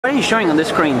What are you showing on this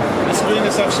screen? The screen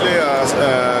is actually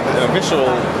a visual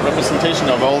representation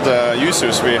of all the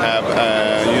users we have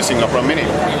using Opera Mini.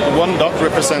 One dot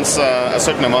represents a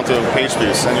certain amount of page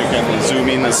views, and you can zoom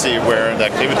in and see where the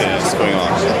activity is going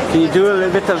on. Can you do a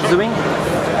little bit of zooming?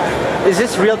 Is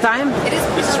this real time? It is.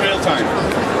 This is real time.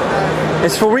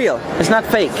 It's for real. It's not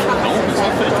fake. No, it's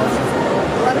not fake.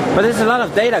 But there's a lot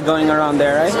of data going around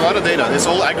there, right? There's a lot of data. It's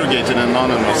all aggregated and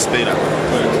anonymous data.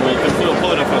 We can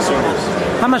pull it off our servers.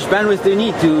 How much bandwidth do you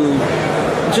need to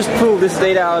just pull this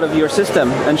data out of your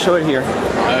system and show it here?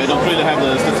 I don't really have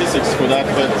the statistics for that,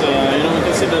 but you know, we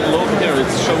can see the log here. It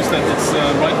shows that it's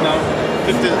right now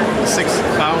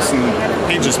 56,000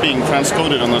 pages being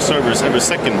transcoded on the servers every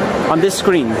second. On this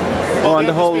screen? Or on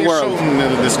the whole world? Shown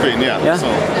on the screen, yeah. Yeah? So.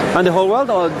 On the whole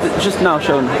world or just now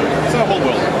shown? It's the whole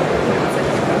world.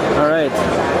 Alright.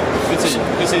 You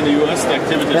can see in the US the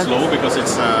activity is low because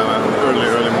it's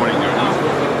early morning here now.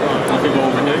 If you go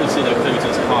over here, you see the activity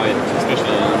is high,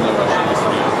 especially in the Russian.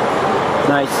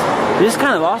 Nice. This is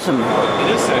kind of awesome. It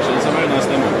is actually. It's a very nice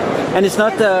demo. And it's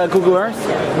not Google Earth?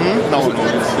 No,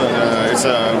 it's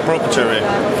a proprietary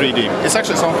 3D. It's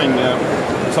actually something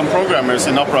some programmers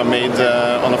in Opera made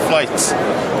on a flight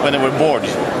when they were bored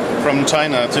from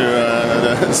China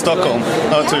to Stockholm,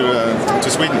 to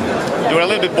Sweden. They were a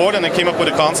little bit bored and they came up with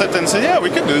a concept and said, yeah, we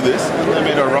could do this. And they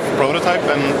made a rough prototype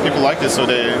and people liked it, so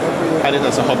they had it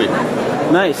as a hobby.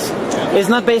 Nice. It's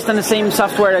not based on the same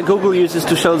software that Google uses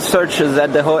to show searches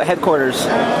at the headquarters?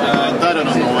 That I don't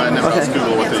know. I never asked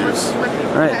Google what they use.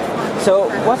 All right. So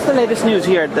what's the latest news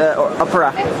here at the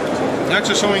Opera? They're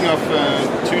actually showing off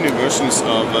two new versions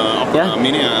of Opera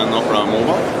Mini and Opera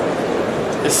Mobile.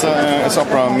 It's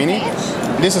Opera Mini.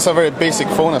 This is a very basic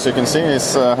phone, as you can see. It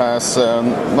has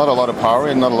not a lot of power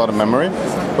and not a lot of memory,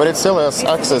 but it still has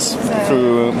access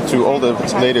to all the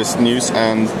latest news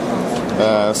and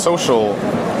social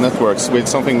networks with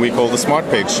something we call the Smart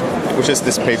Page, which is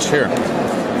this page here.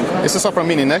 This is Opera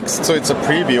Mini Next, so it's a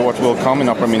preview of what will come in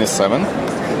Opera Mini 7.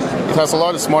 It has a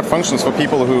lot of smart functions for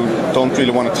people who don't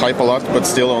really want to type a lot but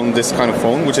still own this kind of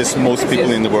phone, which is most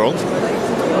people in the world.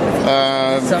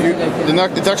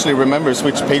 It actually remembers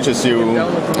which pages you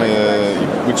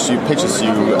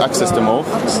access the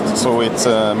most, so it's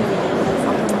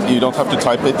you don't have to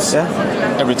type it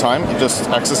every time. You just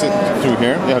access it through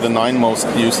here. You have the 9 most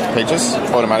used pages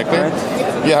automatically. Right.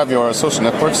 You have your social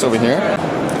networks over here.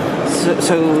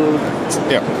 So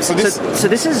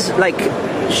this is like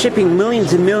shipping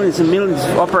millions and millions and millions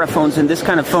of Opera phones in this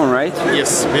kind of phone, right?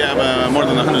 Yes, we have more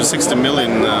than 160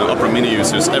 million Opera Mini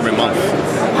users every month.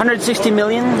 160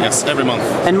 million? Yes, every month.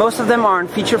 And most of them are on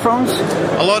feature phones?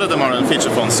 A lot of them are on feature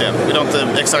phones, yeah. We don't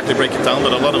exactly break it down,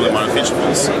 but a lot of them are on feature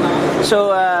phones.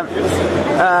 So, I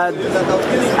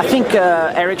think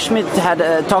Eric Schmidt had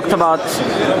talked about,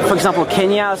 for example,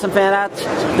 Kenya or something like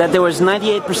that there was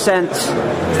 98%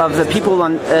 of the people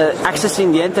on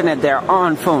accessing the internet there are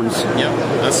on phones. Yeah,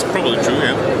 that's probably true,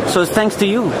 yeah. So it's thanks to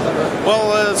you?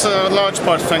 Well, it's a large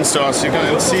part thanks to us. You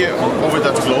can see it over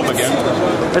that globe again.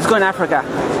 Let's go in Africa.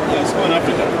 Yeah, let's go in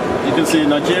Africa. You can see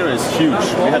Nigeria is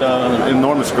huge. We had an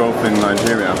enormous growth in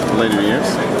Nigeria in later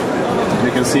years.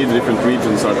 You can see the different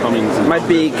regions are coming. Might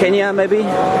be Kenya, maybe?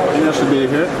 Kenya should be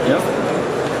here, yeah.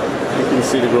 You can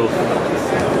see the growth.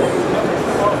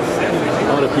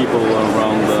 A lot of people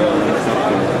around the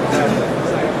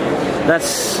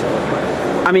That's,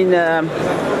 I mean,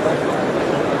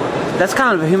 that's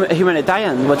kind of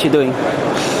humanitarian, what you're doing.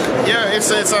 Yeah, it's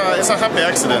a happy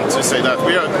accident to say that.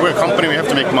 We're a company, we have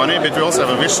to make money, but we also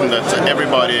have a vision that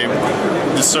everybody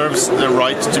deserves the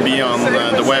right to be on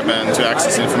the web and to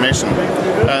access information.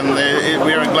 And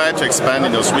we are glad to expand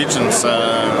in those regions,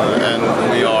 and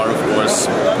we are, of course,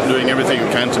 doing everything we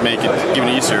can to make it even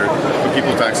easier for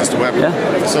people to access the web. Yeah.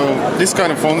 So this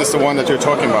kind of phone is the one that you're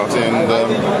talking about, and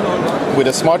with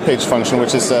a Smart Page function,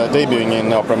 which is debuting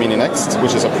in Opera Mini Next,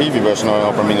 which is a preview version of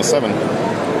Opera Mini 7,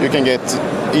 you can get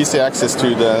easy access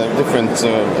to the different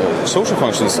social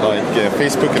functions like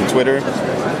Facebook and Twitter.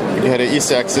 You had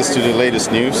easy access to the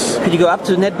latest news. Could you go up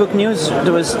to Netbook News?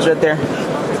 There was right there.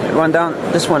 One down.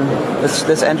 This one.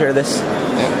 Let's enter this.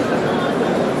 Yeah.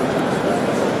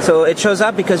 So it shows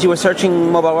up because you were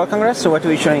searching Mobile World Congress, or what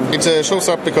were you showing? It shows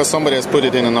up because somebody has put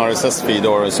it in an RSS feed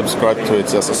or subscribed to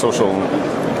it as a social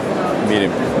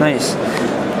medium. Nice.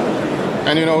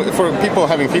 And you know, for people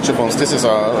having feature phones, this is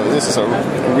a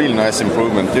really nice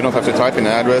improvement. You don't have to type in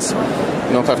an address,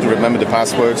 you don't have to remember the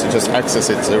passwords, you just access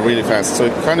it really fast. So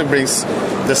it kind of brings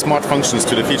the smart functions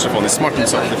to the feature phone. It's smart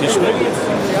himself, the feature phone.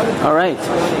 All right.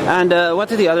 And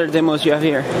what are the other demos you have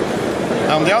here?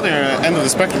 On the other end of the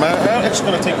spectrum, I'm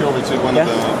actually going to take you over to one of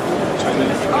the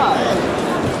Chinese.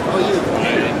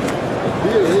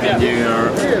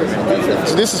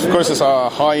 So this, of course, is a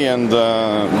high-end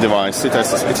device.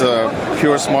 It's a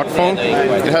pure smartphone.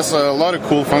 It has a lot of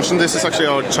cool functions. This is actually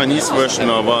our Chinese version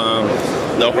of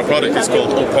the Opera product. It's called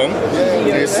Opong.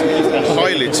 It's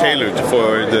highly tailored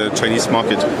for the Chinese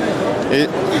market. It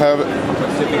have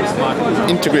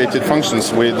integrated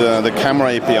functions with the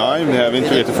camera API. We have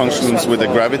integrated functions with the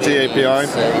gravity API.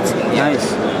 Nice.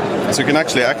 So you can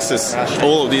actually access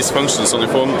all of these functions on your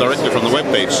phone directly from the web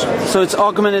page. So it's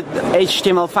augmented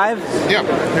HTML5? Yeah,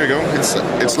 here you go.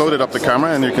 It's loaded up the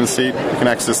camera, and you can see, you can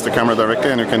access the camera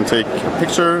directly, and you can take a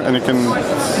picture, and you can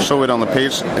show it on the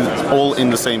page, and it's all in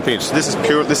the same page. This is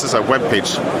pure. This is a web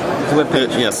page. Web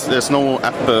page. Yes, there's no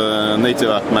app, native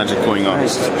app magic going on.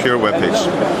 It's just pure web page.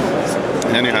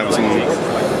 And then you have some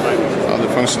other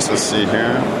functions. Let's see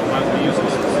here.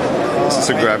 This is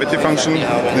a gravity function,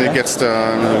 and it gets the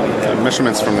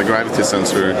measurements from the gravity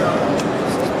sensor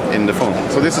in the phone.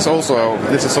 So this is also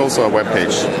a web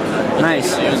page.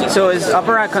 Nice. So is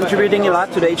Opera contributing a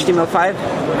lot to the HTML5?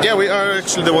 Yeah, we are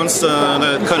actually the ones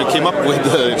that kind of came up with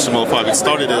the HTML5. It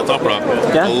started at Opera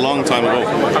a long time ago,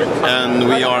 and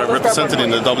we are represented in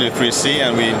the W3C,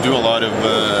 and we do a lot of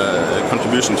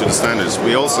contribution to the standards.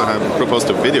 We also have proposed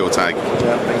a video tag,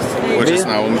 which is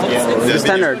now the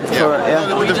standard.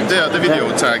 The video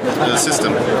tag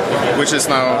system, which is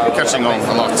now catching on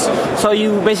a lot. So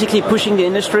you basically pushing the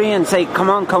industry and say, come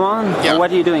on, come on. Yeah. Or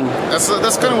what are you doing? That's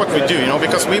kind of what we do, you know,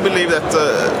 because we believe that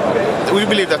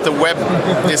the web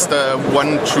is the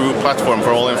one true platform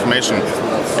for all information.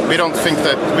 We think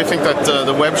that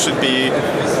the web should be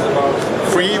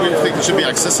free. We think it should be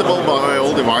accessible by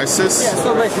all devices.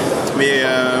 We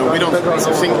don't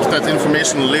think that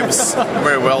information lives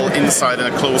very well inside a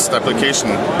closed application.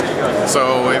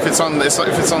 So if it's on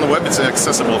the web, it's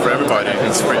accessible for everybody.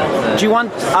 It's free. Do you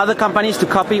want other companies to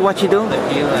copy what you do?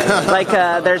 Like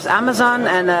there's Amazon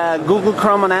and Google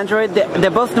Chrome on Android.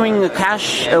 They're both doing a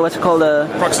cache. What's it called?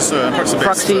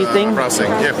 Proxy thing.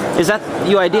 Browsing. Yeah. Is that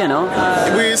your idea? No.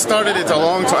 We started it a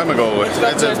long time ago. It's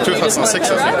 2006,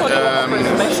 I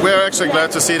think. We're actually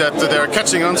glad to see that they're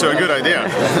catching on to a good idea,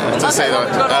 to say that.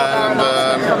 And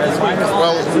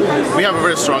well, we have a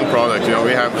very strong product. You know,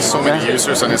 we have so many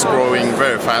users, and it's growing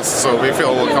very fast. So we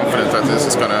feel confident that this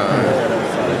is gonna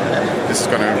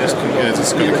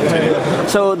continue.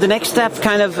 So the next step,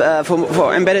 kind of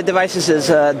for embedded devices, is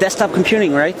desktop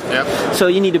computing, right? Yeah. So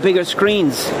you need bigger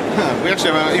screens. We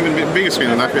actually have an even bigger screen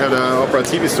than that. We have an Opera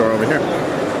TV store over here.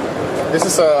 This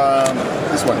is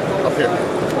this one up here.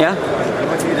 Yeah.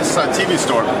 This is a TV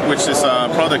store, which is a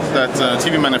product that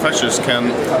TV manufacturers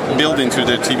can build into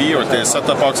their TV or their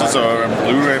set-top boxes or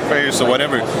Blu-ray players or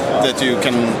whatever that you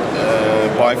can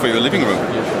buy for your living room.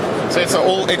 So it's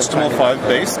all HTML5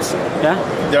 based. Yeah.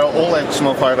 They're all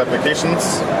HTML5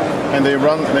 applications, and they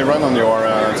run on your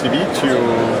TV to,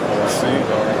 let's see,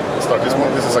 start this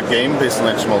one. This is a game based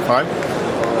on HTML5.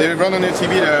 They run on your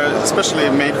TV. They're especially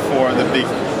made for the big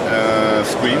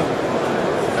screen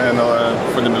and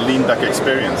for the lean back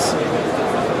experience.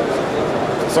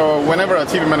 So whenever a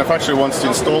TV manufacturer wants to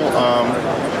install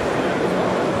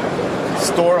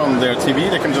store on their TV,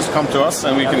 they can just come to us,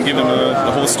 and we can give them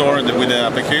the whole store with the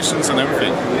applications and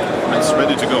everything. It's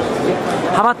ready to go.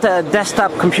 How about the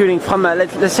desktop computing from,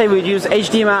 let's say we use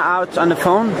HDMI out on the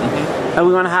phone, and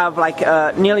we want to have like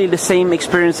nearly the same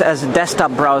experience as a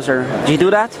desktop browser. Do you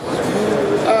do that?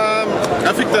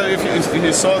 I think that if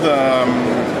you saw the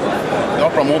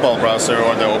Opera mobile browser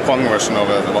or the Opong version of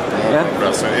the Opera mobile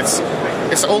browser,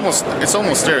 it's almost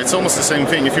there. It's almost the same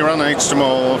thing. If you run an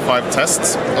HTML5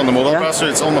 test on the mobile browser,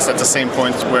 it's almost at the same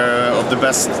point of the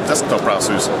best desktop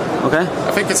browsers. Okay.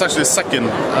 I think it's actually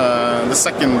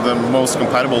the most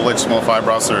compatible HTML5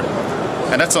 browser,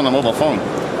 and that's on a mobile phone.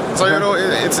 So you know,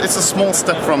 it's a small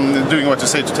step from doing what you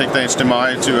say, to take the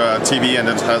HDMI to a TV and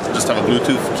then just have a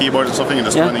Bluetooth keyboard or something, and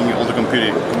just running all the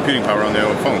computing power on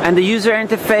your phone. And the user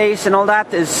interface and all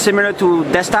that is similar to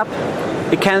desktop.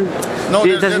 It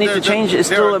doesn't need to change. It's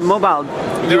still a mobile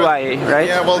UI, right?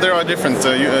 Yeah, well, there are different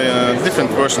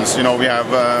versions. You know, we have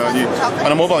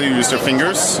on a mobile you use your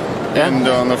fingers, and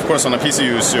of course on a PC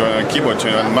you use your keyboard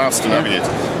and mouse to navigate.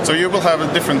 So you will have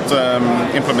different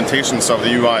implementations of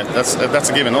the UI. That's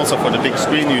a given. Also for the big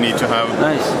screen you need to have,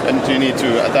 and you need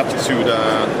to adapt to the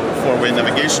four-way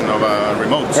navigation of a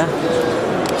remote. Yeah.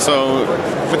 So,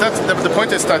 but the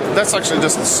point is that that's actually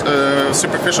just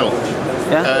superficial.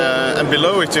 Yeah. And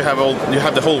below it you have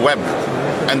the whole web,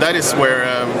 and that is where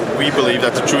we believe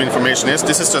that the true information is.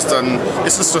 This is just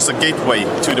a gateway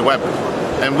to the web.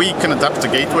 and we can adapt the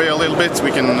gateway a little bit.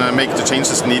 We can make the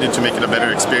changes needed to make it a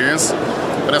better experience.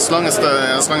 But as long as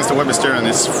the web is there and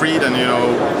it's free, then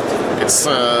it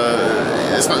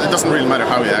doesn't really matter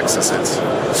how you access it.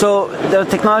 So the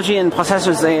technology and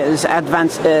processors is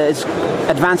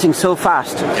advancing so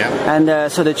fast,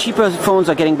 and so the cheaper phones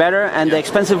are getting better, and the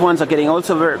expensive ones are getting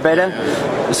also better.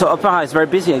 So Opera is very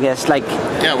busy, I guess.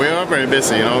 Yeah, we are very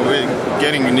busy. We're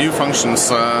getting new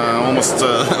functions almost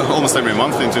every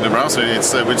month into the browser.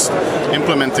 We're just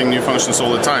implementing new functions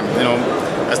all the time.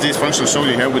 As these functions show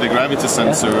you here with the gravity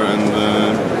sensor and.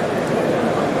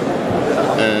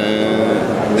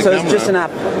 So it's just an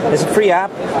app. It's a free app.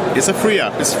 It's a free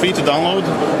app. It's free to download.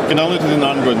 You can download it in the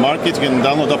Android market. You can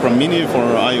download Opera Mini for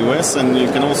iOS, and you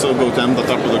can also go to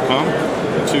m.opera.com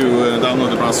to download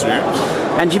the browser here.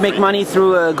 And you make money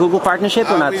through a Google partnership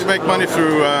or not? We make money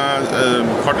through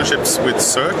partnerships with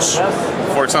search.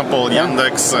 For example,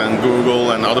 Yandex and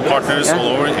Google and other partners all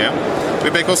over. Yeah.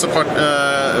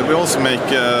 We also make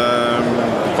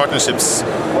partnerships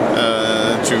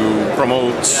to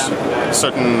promote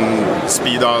certain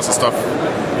speed dials and stuff.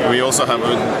 We also have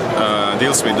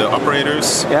deals with the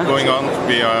operators going on.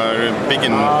 We are big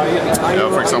in,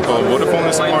 for example, Vodafone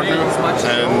is a partner,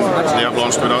 and they have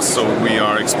launched with us, so we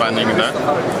are expanding that.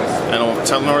 And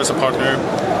Telenor is a partner,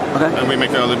 and we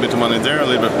make a little bit of money there, a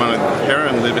little bit of money here,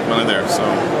 and a little bit of money there. So,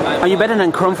 are you better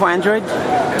than Chrome for Android?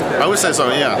 I would say so.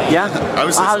 Yeah. Yeah. I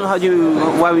would say so.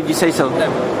 Why would you say so?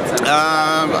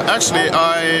 Actually,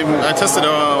 I tested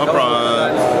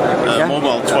Opera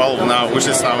Mobile 12 now, which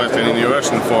is now in a new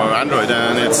version for Android,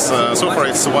 and it's so far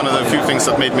it's one of the few things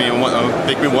that make me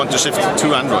want to shift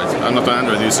to Android. I'm not an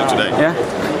Android user today. Yeah.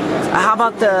 How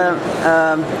about the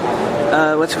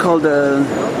what's it called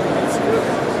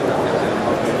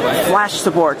Flash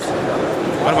support?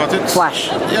 What about it? Flash.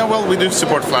 Yeah, well, we do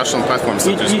support Flash on platforms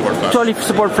that do support Flash. Totally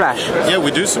support Flash? Yeah, we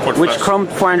do support Flash. Which Chrome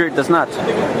for Android does not?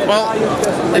 Well,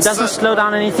 it doesn't slow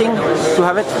down anything to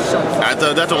have it?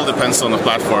 That all depends on the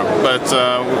platform. But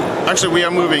actually, we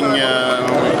are moving in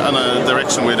a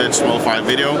direction with HTML5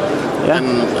 video.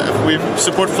 And we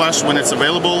support Flash when it's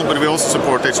available, but we also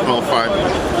support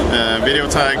HTML5 video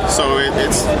tag. So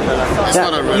it's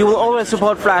not a... You will always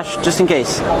support Flash, just in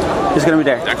case it's going to be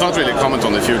there. I can't really comment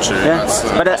on the future. Yeah.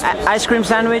 But ice cream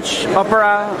sandwich,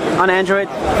 Opera on Android,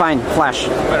 fine, Flash.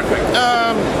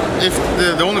 If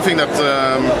the only thing that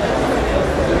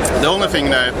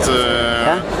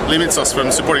limits us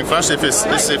from supporting Flash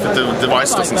is if the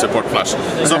device doesn't support Flash.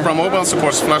 So Opera Mobile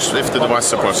supports Flash if the device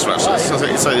supports Flash.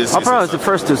 Opera was the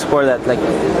first to support that, like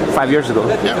 5 years ago.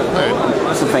 Yeah,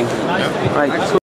 that's the thing. Yeah. Right.